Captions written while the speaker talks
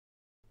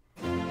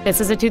This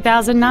is a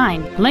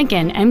 2009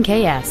 Lincoln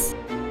MKS.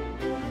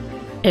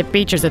 It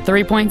features a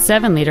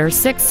 3.7-liter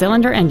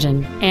six-cylinder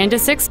engine and a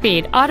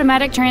 6-speed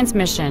automatic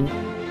transmission.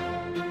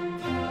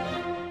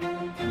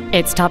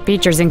 Its top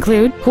features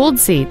include cooled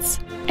seats,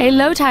 a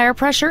low tire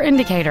pressure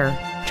indicator,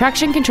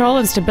 traction control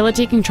and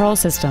stability control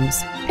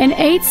systems, an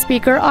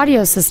 8-speaker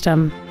audio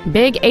system,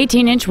 big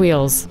 18-inch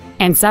wheels,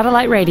 and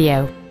satellite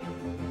radio.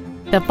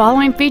 The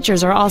following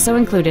features are also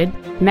included: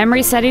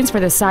 memory settings for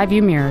the side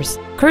view mirrors,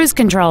 cruise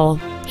control,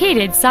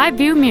 heated side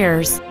view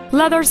mirrors,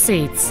 leather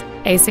seats,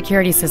 a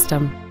security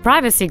system,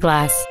 privacy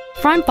glass,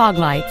 front fog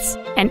lights,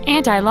 an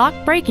anti-lock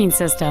braking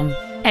system,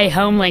 a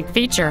home link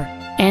feature,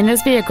 and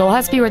this vehicle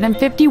has fewer than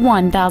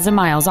 51,000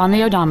 miles on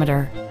the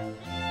odometer.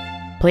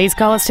 Please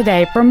call us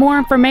today for more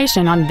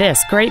information on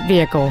this great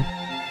vehicle.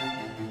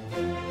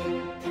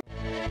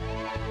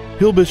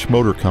 Hilbish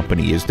Motor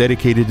Company is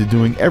dedicated to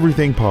doing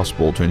everything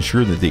possible to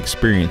ensure that the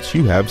experience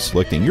you have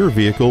selecting your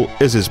vehicle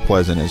is as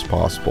pleasant as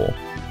possible.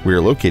 We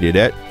are located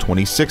at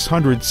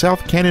 2600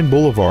 South Cannon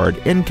Boulevard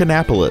in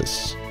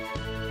Kannapolis.